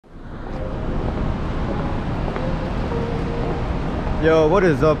Yo, what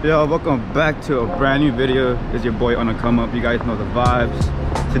is up, y'all? Welcome back to a brand new video. It's your boy on the come up. You guys know the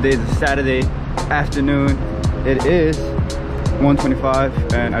vibes. Today's a Saturday afternoon. It is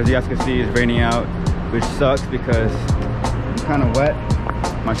 1:25, and as you guys can see, it's raining out, which sucks because I'm kind of wet.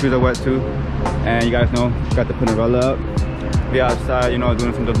 My shoes are wet too, and you guys know, got the umbrella up. Be outside, you know,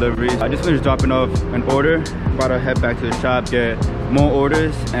 doing some deliveries. I just finished dropping off an order. About to head back to the shop, get more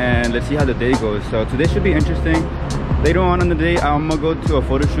orders, and let's see how the day goes. So today should be interesting. Later on in the day, I'm gonna go to a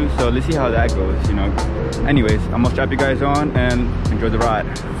photo shoot, so let's see how that goes, you know. Anyways, I'm gonna strap you guys on and enjoy the ride.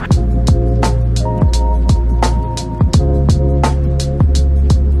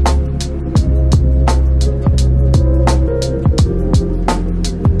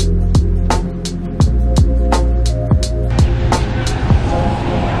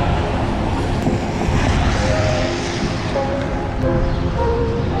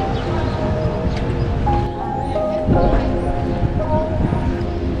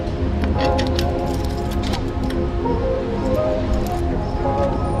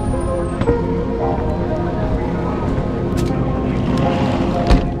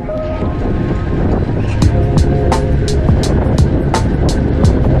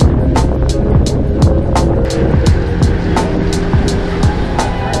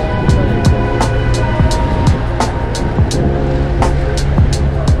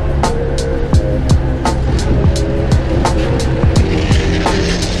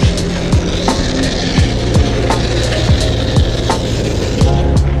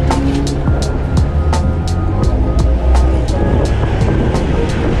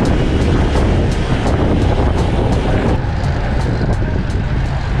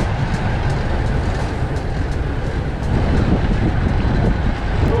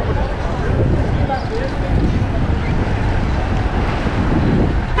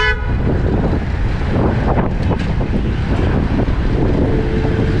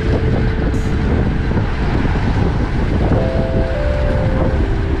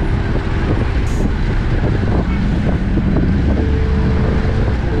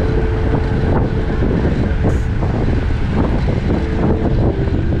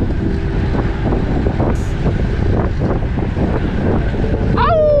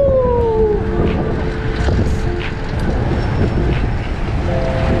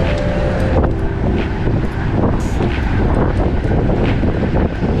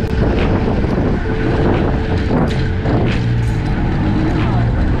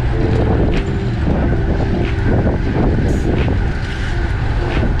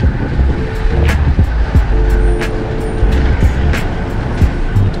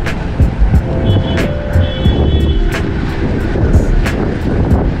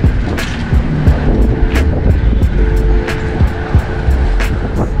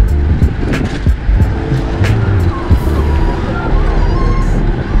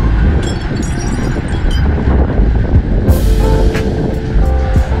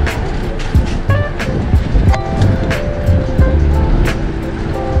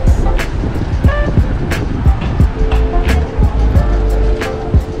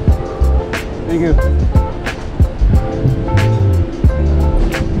 Thank you.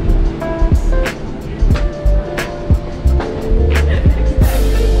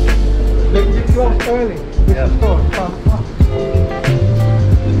 You closed early. This is store.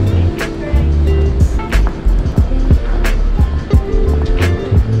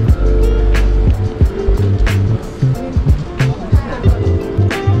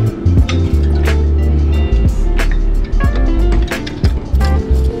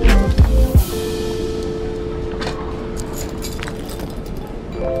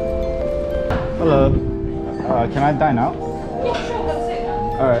 Hello. Can I dine out? Yeah, sure, come sit down.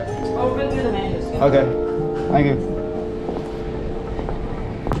 Alright. Oh, we're gonna do the menus. Okay. Thank you.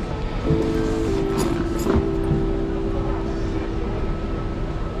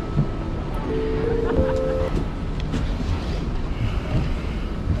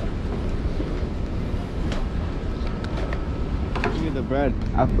 Give me the bread.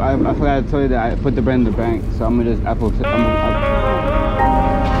 I forgot to tell you that I put the bread in the bank, so I'm gonna just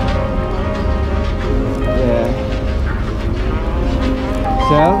yeah.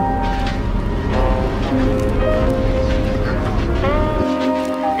 Sell?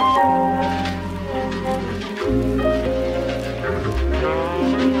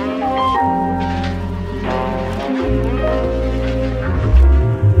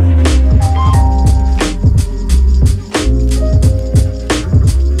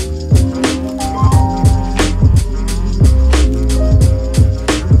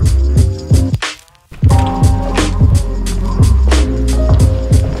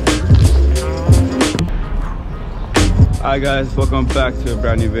 Hi guys, welcome back to a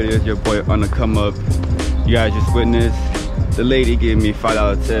brand new video. It's your boy on the come up. You guys just witnessed the lady gave me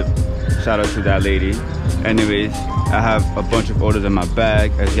 $5 tip. Shout out to that lady. Anyways, I have a bunch of orders in my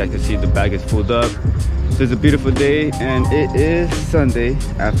bag. As you guys can see, the bag is filled up. So it's a beautiful day and it is Sunday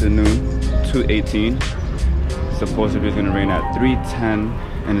afternoon, 2:18. Supposedly it's gonna rain at 3:10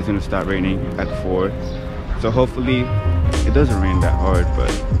 and it's gonna start raining at 4. So hopefully it doesn't rain that hard,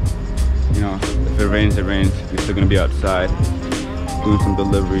 but you know, if it rains, it rains. We're still gonna be outside doing some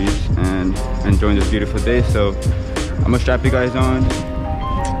deliveries and enjoying this beautiful day. So I'm gonna strap you guys on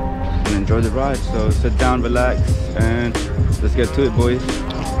and enjoy the ride. So sit down, relax, and let's get to it, boys.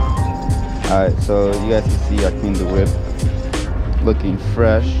 Alright, so you guys can see I cleaned the whip, looking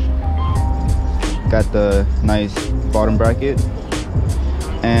fresh. Got the nice bottom bracket,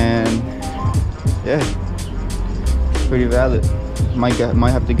 and yeah, pretty valid. Might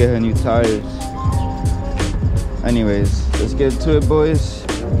have to get her new tires. Anyways, let's get to it, boys.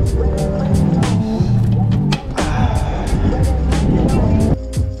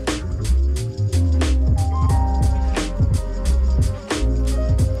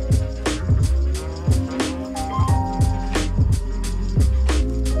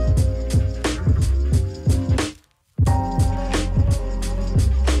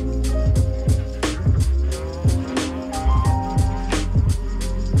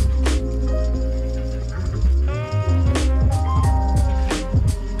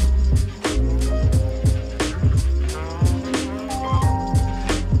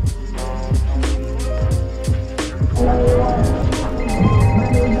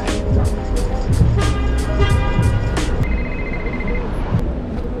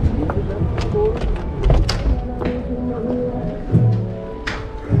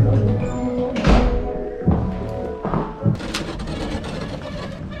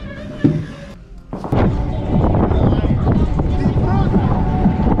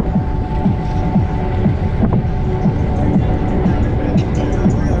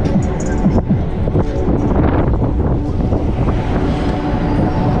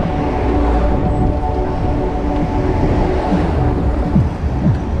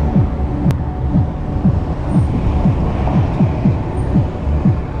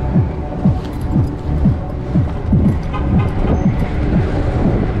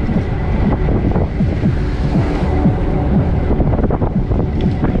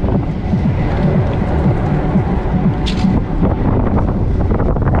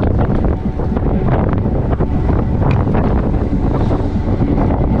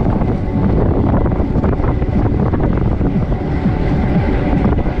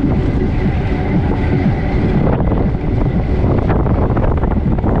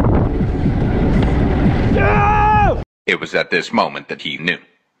 It was at this moment that he knew.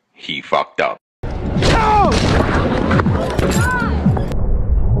 He fucked up.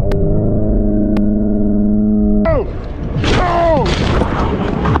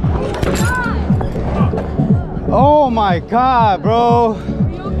 Oh my God, bro. Are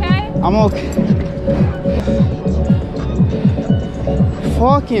you okay? I'm okay.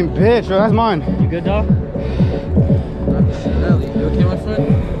 Fucking bitch, bro. That's mine. You good, dog? Cinelli, you okay, my friend?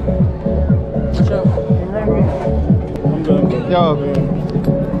 Watch out. Yo.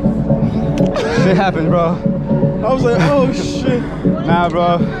 Shit happens, bro. I was like, oh shit. Nah,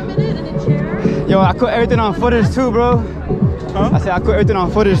 bro. Yo, I caught everything on footage too, bro. Huh? I said I caught everything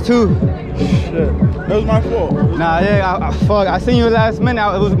on footage too. Shit. That was my fault. Nah, yeah, fuck. I seen you last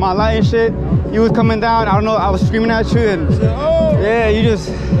minute. It was my light and shit. You was coming down. I don't know. I was screaming at you and Oh. yeah, you just.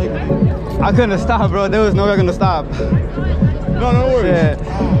 I couldn't have stopped, bro. There was no way I could stop. No, no worries. Yeah.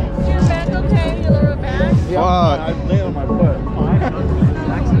 Is your back okay? Your lower back? Yeah, Fuck. I laid on my butt.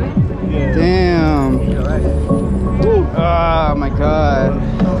 Yeah. Damn. Oh my God.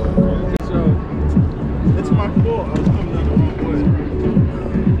 So, it's my fault. I was coming down on my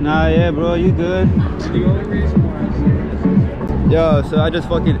foot. Nah, yeah, bro. You good? The only reason why I said Yo, so I just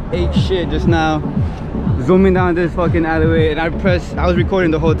fucking ate shit just now. Zooming down this fucking alleyway, and I was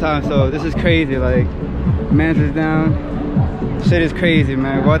recording the whole time, so this is crazy. Like, man's is down. Shit is crazy,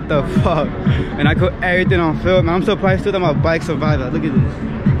 man. What the fuck? And I caught everything on film. I'm surprised too that my bike survived that. Look at this.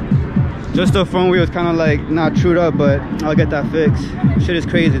 Just the front wheel is kind of like not trued up, but I'll get that fixed. Shit is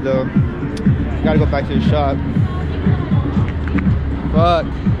crazy though. Gotta go back to the shop. Fuck.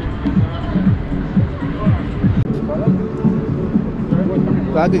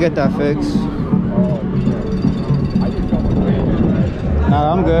 But I could get that fixed.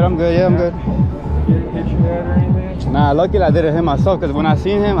 Nah, I'm good. Yeah, I'm good. hit your head or anything? Nah, luckily I didn't hit myself, because when I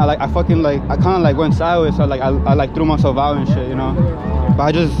seen him, I kind of went sideways, so I threw myself out and shit, you know.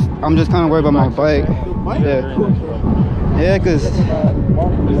 But I'm just kind of worried about my bike. Yeah. Yeah, cause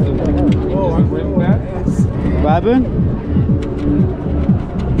Oh, I'm with that. what happened?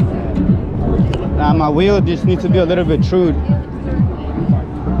 Nah, my wheel just needs to be a little bit trued.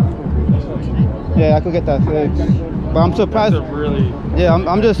 Yeah, I could get that fixed. But I'm surprised. Yeah,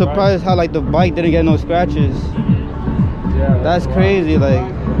 I'm just surprised how like the bike didn't get no scratches. That's crazy. Like,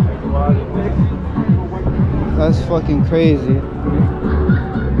 that's fucking crazy.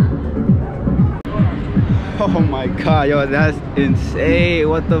 Oh my god, yo, that's insane.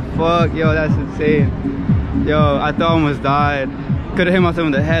 What the fuck? Yo, that's insane. Yo, I thought I almost died. Could have hit myself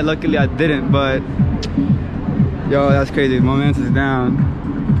in the head. Luckily I didn't, but yo, that's crazy. My man's is down.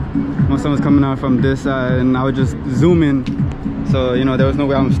 My son was coming out from this side and I was just zooming, so you know there was no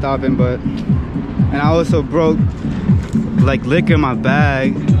way I'm stopping. But and I also broke like liquor in my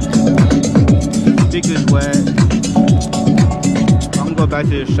bag. Speaker's wet. I'm gonna go back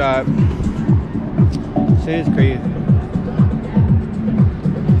to the shop. Shit is crazy.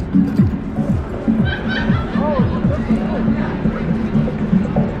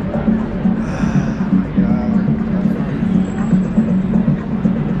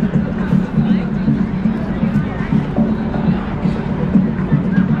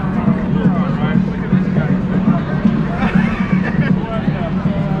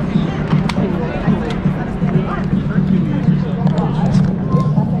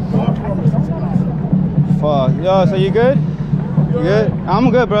 Fuck. Yo, so you good? You good? I'm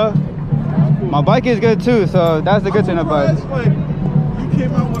good, bro. My bike is good too, so that's the good thing about it. Like, you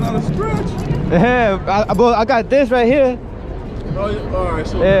came out without a scratch. Yeah, I got this right here. Oh, all right,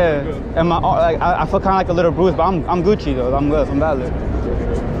 so Yeah, good. and my like I feel kind of like a little bruise, but I'm Gucci though. I'm good. I'm valid.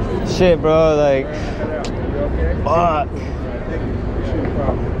 Shit, bro. Like, fuck.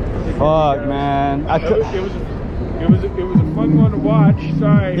 Fuck, man. I could. It was a fun one to watch.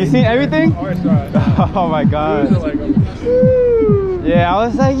 Sorry. You seen everything? Oh, I saw it. Oh my god. It was like, Yeah, I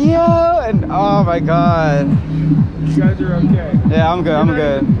was like, yo, and oh my god. you guys are okay. Yeah, I'm good. I'm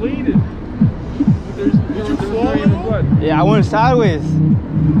good. Bleeding. Did you fall in blood? Yeah, I went sideways.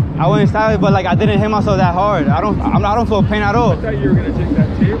 But like I didn't hit myself that hard. I don't feel pain at all. I thought you were gonna take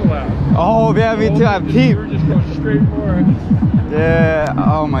that table out. Oh yeah, me too. I You peeped. were just going straight for it. Yeah.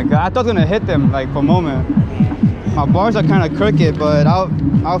 Oh my god. I thought I was gonna hit them like for a moment. My bars are kind of crooked, but I'll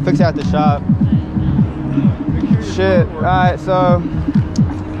fix it at the shop. Shit. All right, so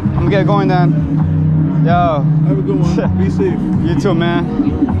I'm gonna get going then. Yo. Have a good one. Be safe. You too, man.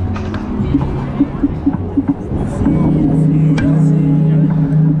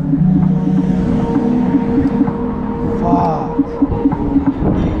 Fuck.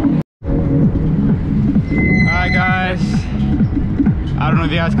 Alright guys, I don't know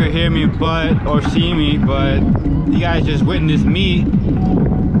if you guys could hear me or see me, but you guys just witnessed me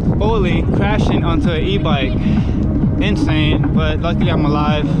fully crashing onto an e-bike. Insane, but luckily I'm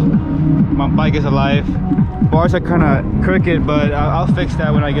alive. My bike is alive. Bars are kind of crooked, but I'll fix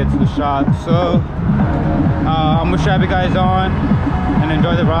that when I get to the shop. So I'm gonna strap you guys on and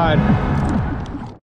enjoy the ride.